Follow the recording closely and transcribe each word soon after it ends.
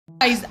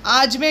Guys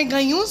आज मैं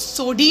गई हूँ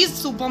सोडी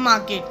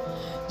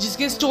सुपरमार्केट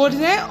जिसके स्टोर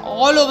हैं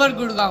ऑल ओवर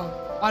गुड़गांव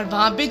और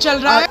वहाँ पे चल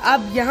रहा है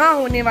अब यहाँ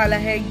होने वाला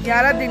है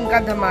 11 दिन का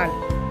धमाल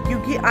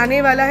क्योंकि आने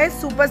वाला है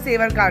सुपर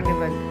सेवर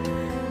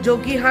कार्निवल जो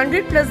कि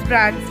 100 प्लस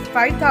ब्रांड्स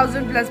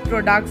 5000 प्लस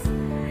प्रोडक्ट्स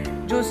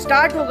जो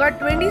स्टार्ट होगा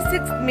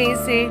 26 मई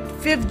से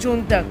 5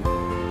 जून तक।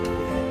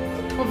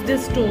 Of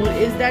this store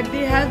is that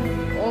they have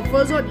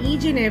offers on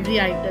each and every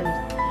item.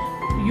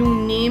 You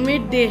name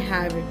it, they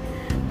have it.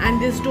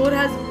 And this store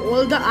has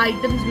all the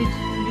items which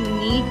you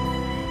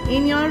need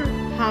in your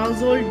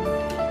household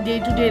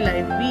day-to-day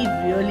life. We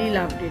really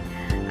loved it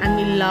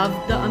and we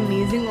loved the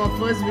amazing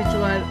offers which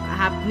were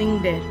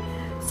happening there.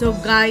 So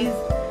guys,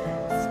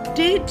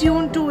 stay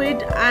tuned to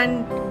it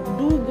and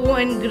do go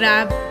and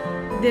grab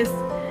this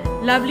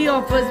lovely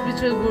offers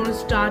which will going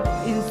to start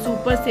in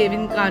Super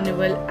Saving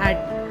Carnival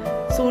at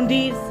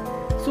Sodhi's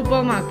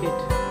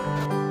supermarket.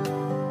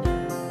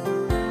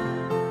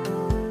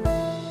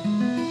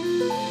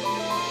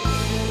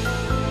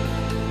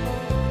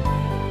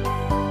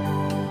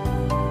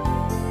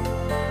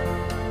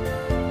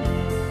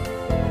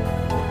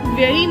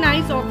 Very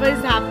nice offer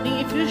is happening.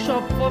 If you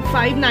shop for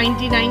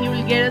 $5.99, you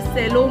will get a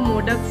cello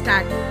modak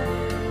stack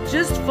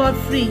just for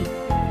free.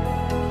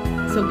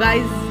 So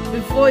guys,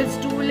 before it's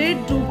too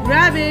late, do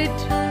grab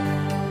it.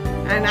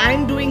 And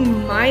I'm doing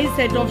my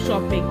set of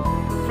shopping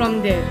from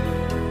there.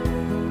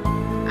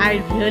 I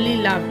really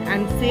loved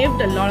and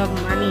saved a lot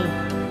of money.